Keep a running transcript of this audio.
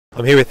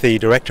I'm here with the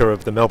director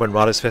of the Melbourne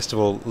Writers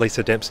Festival,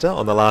 Lisa Dempster,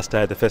 on the last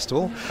day of the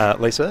festival.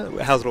 Lisa,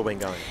 how's it all been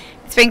going?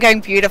 It's been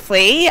going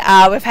beautifully.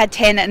 We've had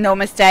 10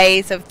 enormous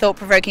days of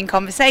thought-provoking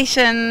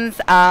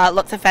conversations,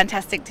 lots of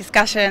fantastic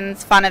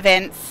discussions, fun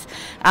events,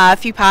 a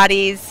few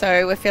parties,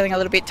 so we're feeling a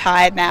little bit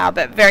tired now,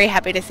 but very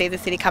happy to see the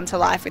city come to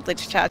life with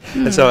literature.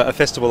 And so a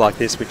festival like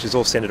this, which is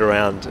all centred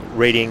around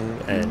reading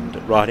and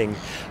writing,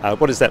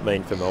 what does that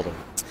mean for Melbourne?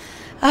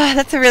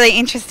 That's a really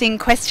interesting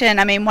question.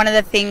 I mean, one of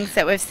the things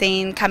that we've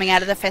seen coming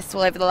out of the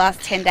festival over the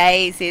last 10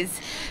 days is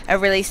a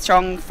really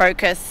strong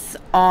focus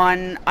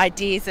on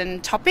ideas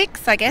and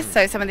topics, I guess.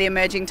 So some of the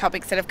emerging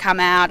topics that have come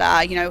out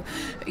are,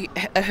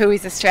 who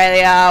is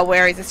Australia,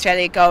 where is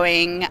Australia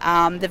going,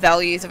 the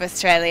values of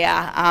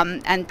Australia,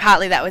 and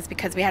partly that was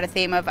because we had a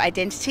theme of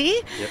identity.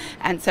 Yep.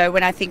 And so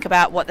when I think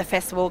about what the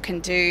festival can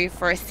do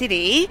for a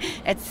city,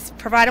 it's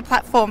provide a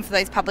platform for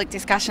those public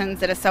discussions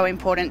that are so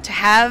important to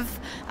have,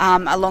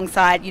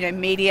 alongside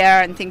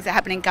media and things that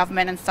happen in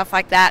government and stuff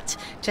like that.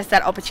 Just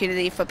that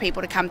opportunity for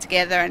people to come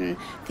together and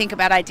think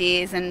about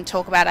ideas and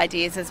talk about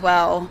ideas as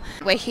well.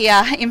 We're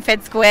here in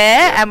Fed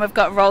Square and we've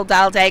got Roald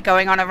Dahl Day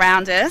going on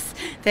around us.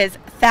 There's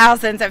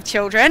thousands of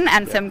children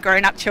and some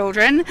grown-up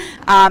children,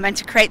 and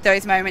to create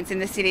those moments in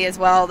the city as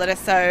well that are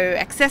so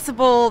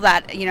accessible,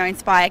 that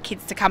inspire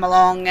kids to come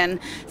along and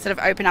sort of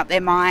open up their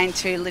mind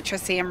to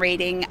literacy and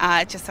reading,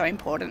 just so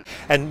important.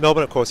 And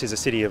Melbourne, of course, is a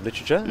city of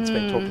literature. It's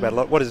been talked about a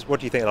lot. What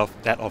do you think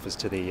that offers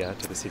to the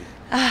city?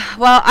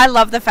 Well, I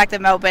love the fact that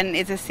Melbourne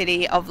is a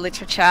city of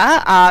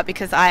literature,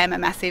 because I am a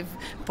massive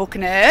book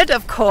nerd,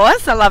 of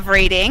course. I love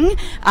reading.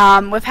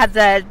 We've had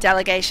the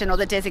delegation or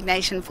the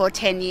designation for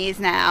 10 years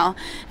now,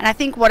 and I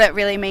think what it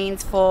really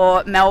means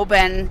for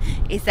Melbourne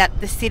is that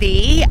the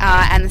city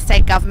and the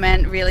state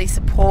government really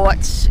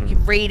support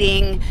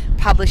reading,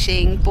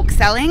 publishing, book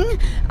selling,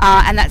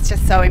 and that's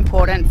just so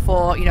important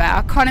for our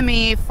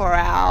economy, for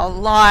our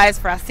lives,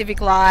 for our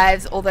civic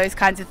lives, all those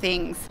kinds of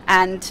things.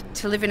 And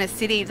to live in a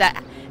city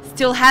that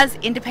still has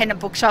independent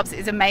bookshops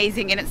is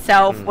amazing in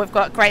itself. We've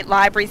got great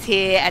libraries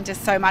here and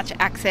just so much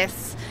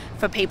access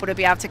for people to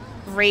be able to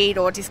read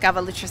or discover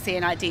literacy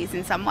and ideas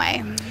in some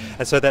way.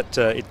 And so that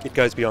it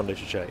goes beyond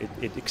literature.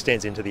 It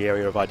extends into the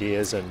area of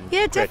ideas and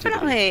creativity.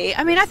 Definitely.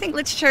 I mean, I think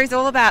literature is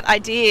all about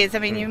ideas. I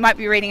mean, you might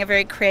be reading a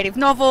very creative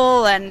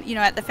novel, and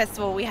at the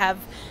festival we have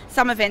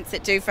some events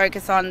that do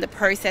focus on the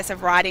process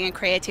of writing and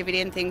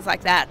creativity and things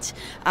like that.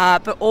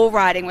 But all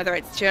writing, whether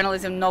it's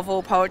journalism,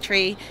 novel,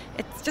 poetry,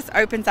 it just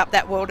opens up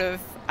that world of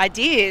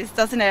ideas,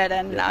 doesn't it?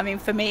 And I mean,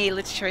 for me,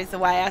 literature is the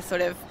way I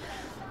sort of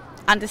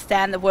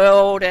understand the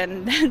world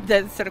and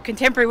the sort of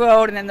contemporary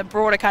world, and then the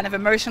broader kind of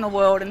emotional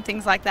world and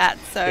things like that.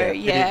 So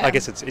I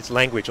guess it's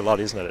language a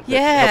lot, isn't it? It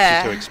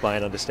helps you to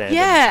explain, understand.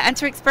 And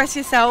to express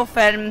yourself.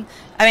 And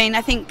I mean,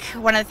 I think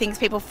one of the things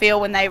people feel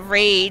when they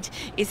read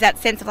is that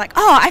sense of like,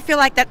 oh, I feel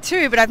like that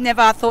too, but I've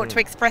never thought to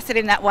express it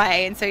in that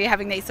way. And so you're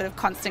having these sort of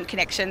constant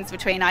connections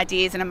between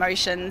ideas and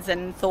emotions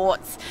and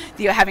thoughts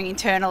that you're having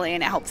internally,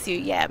 and it helps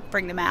you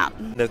bring them out.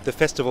 The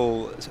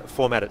festival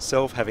format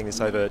itself, having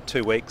this over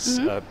 2 weeks,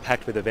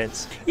 packed with events.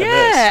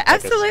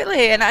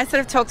 Absolutely. And I sort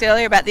of talked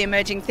earlier about the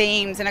emerging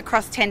themes, and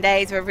across 10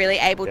 days we're really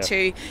able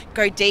to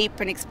go deep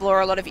and explore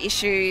a lot of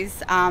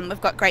issues.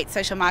 We've got great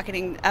social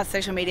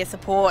media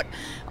support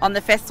on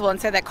the festival,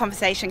 and so that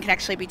conversation can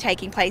actually be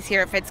taking place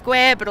here at Fed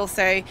Square, but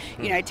also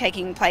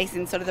taking place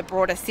in sort of the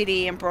broader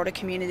city and broader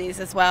communities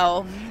as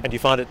well. And do you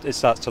find it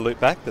starts to loop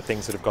back, the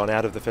things that have gone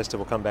out of the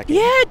festival come back in?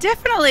 Yeah,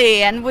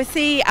 definitely. And we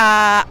see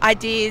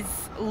ideas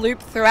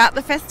loop throughout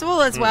the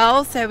festival as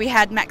well. So we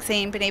had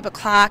Maxine Beneba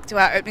Clark do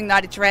our opening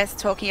night address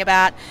talking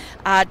about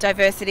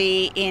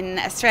diversity in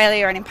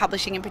Australia and in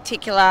publishing in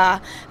particular,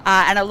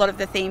 and a lot of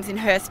the themes in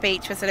her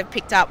speech were sort of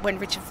picked up when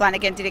Richard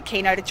Flanagan did a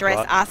keynote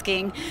address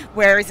asking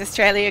where is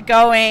Australia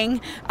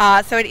going.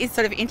 So it is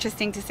sort of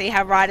interesting to see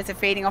how writers are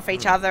feeding off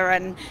each other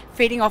and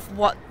feeding off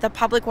what the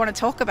public want to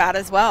talk about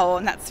as well,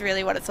 and that's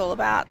really what it's all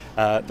about.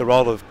 The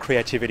role of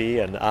creativity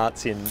and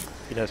arts in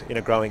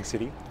a growing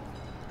city.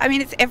 I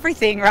mean, it's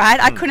everything, right?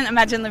 I couldn't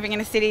imagine living in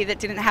a city that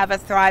didn't have a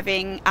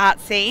thriving art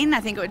scene.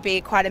 I think it would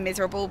be quite a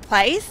miserable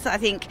place. I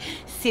think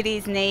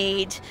cities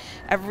need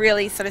a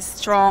really sort of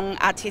strong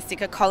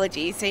artistic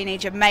ecology. So you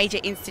need your major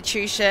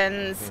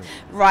institutions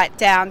right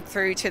down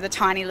through to the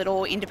tiny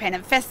little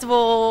independent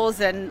festivals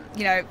and,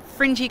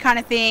 fringy kind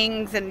of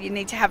things, and you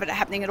need to have it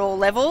happening at all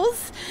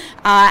levels.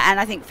 And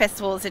I think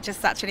festivals are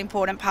just such an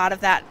important part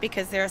of that,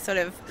 because they're a sort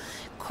of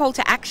call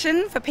to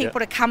action for people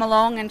to come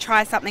along and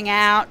try something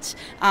out,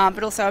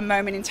 but also a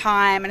moment in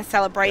time and a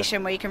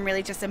celebration where you can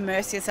really just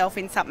immerse yourself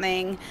in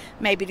something,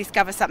 maybe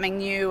discover something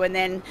new, and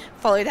then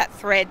follow that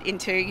thread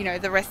into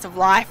the rest of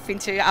life,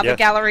 into other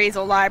galleries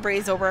or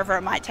libraries or wherever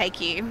it might take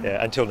you.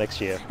 Until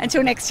next year.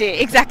 Until next year,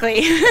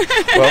 exactly.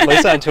 Well,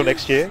 Lisa, until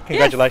next year,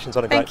 congratulations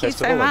on a great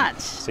festival. Thank you so much.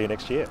 See you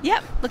next year.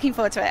 Yep, looking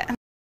forward to it.